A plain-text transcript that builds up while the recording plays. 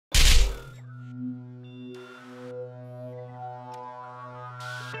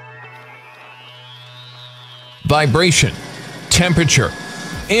vibration, temperature,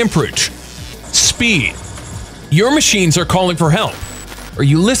 amperage, speed. Your machines are calling for help. Are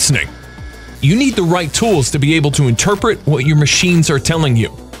you listening? You need the right tools to be able to interpret what your machines are telling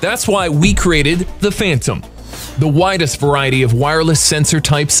you. That's why we created the Phantom, the widest variety of wireless sensor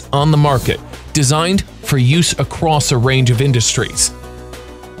types on the market, designed for use across a range of industries.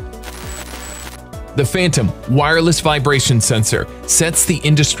 The Phantom wireless vibration sensor sets the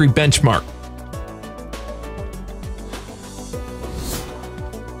industry benchmark.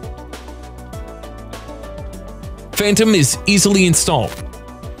 Phantom is easily installed.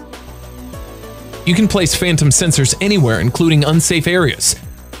 You can place Phantom sensors anywhere, including unsafe areas.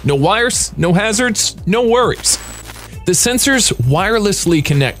 No wires, no hazards, no worries. The sensors wirelessly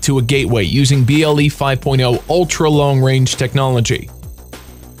connect to a gateway using BLE 5.0 ultra-long-range technology.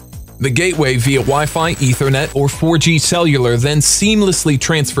 The gateway via Wi-Fi, Ethernet, or 4G cellular then seamlessly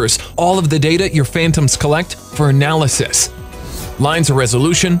transfers all of the data your Phantoms collect for analysis. Lines of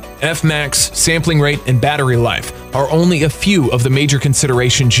resolution, Fmax, sampling rate, and battery life are only a few of the major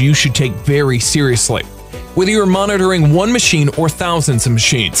considerations you should take very seriously. Whether you're monitoring one machine or thousands of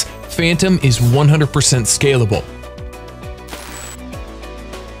machines, Phantom is 100% scalable.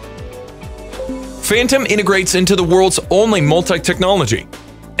 Phantom integrates into the world's only multi-technology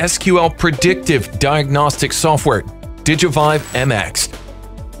SQL predictive diagnostic software, Digivive MX.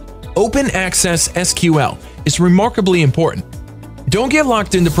 Open access SQL is remarkably important. Don't get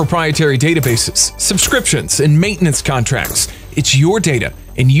locked into proprietary databases, subscriptions, and maintenance contracts. It's your data,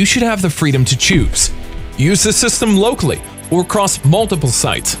 and you should have the freedom to choose. Use the system locally or across multiple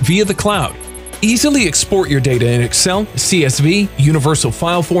sites via the cloud. Easily export your data in Excel, CSV, universal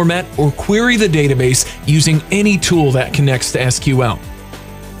file format, or query the database using any tool that connects to SQL.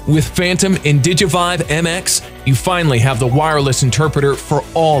 With Phantom and Digivive MX, you finally have the wireless interpreter for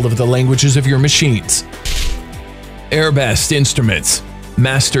all of the languages of your machines. Erbessd Instruments,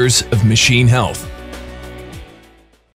 masters of machine health.